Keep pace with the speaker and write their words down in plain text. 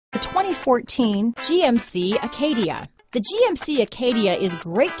The 2014 GMC Acadia. The GMC Acadia is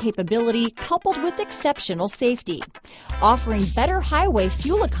great capability coupled with exceptional safety. Offering better highway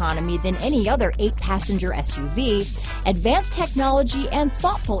fuel economy than any other 8-passenger SUV, advanced technology and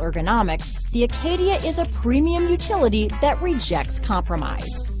thoughtful ergonomics, the Acadia is a premium utility that rejects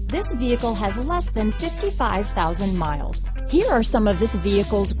compromise. This vehicle has less than 55,000 miles. Here are some of this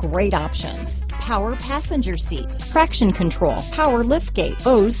vehicle's great options: power passenger seat, traction control, power liftgate,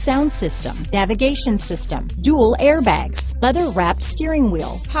 Bose sound system, navigation system, dual airbags, leather-wrapped steering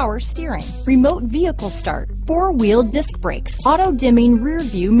wheel, power steering, remote vehicle start, 4-wheel disc brakes, auto-dimming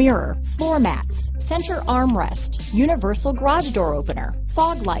rear-view mirror, floor mats, center armrest, universal garage door opener,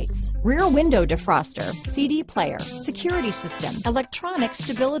 fog lights, rear window defroster, CD player, security system, electronic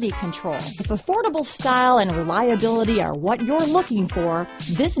stability control. If affordable style and reliability are what you're looking for,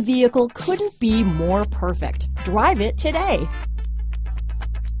 this vehicle couldn't be more perfect. Drive it today.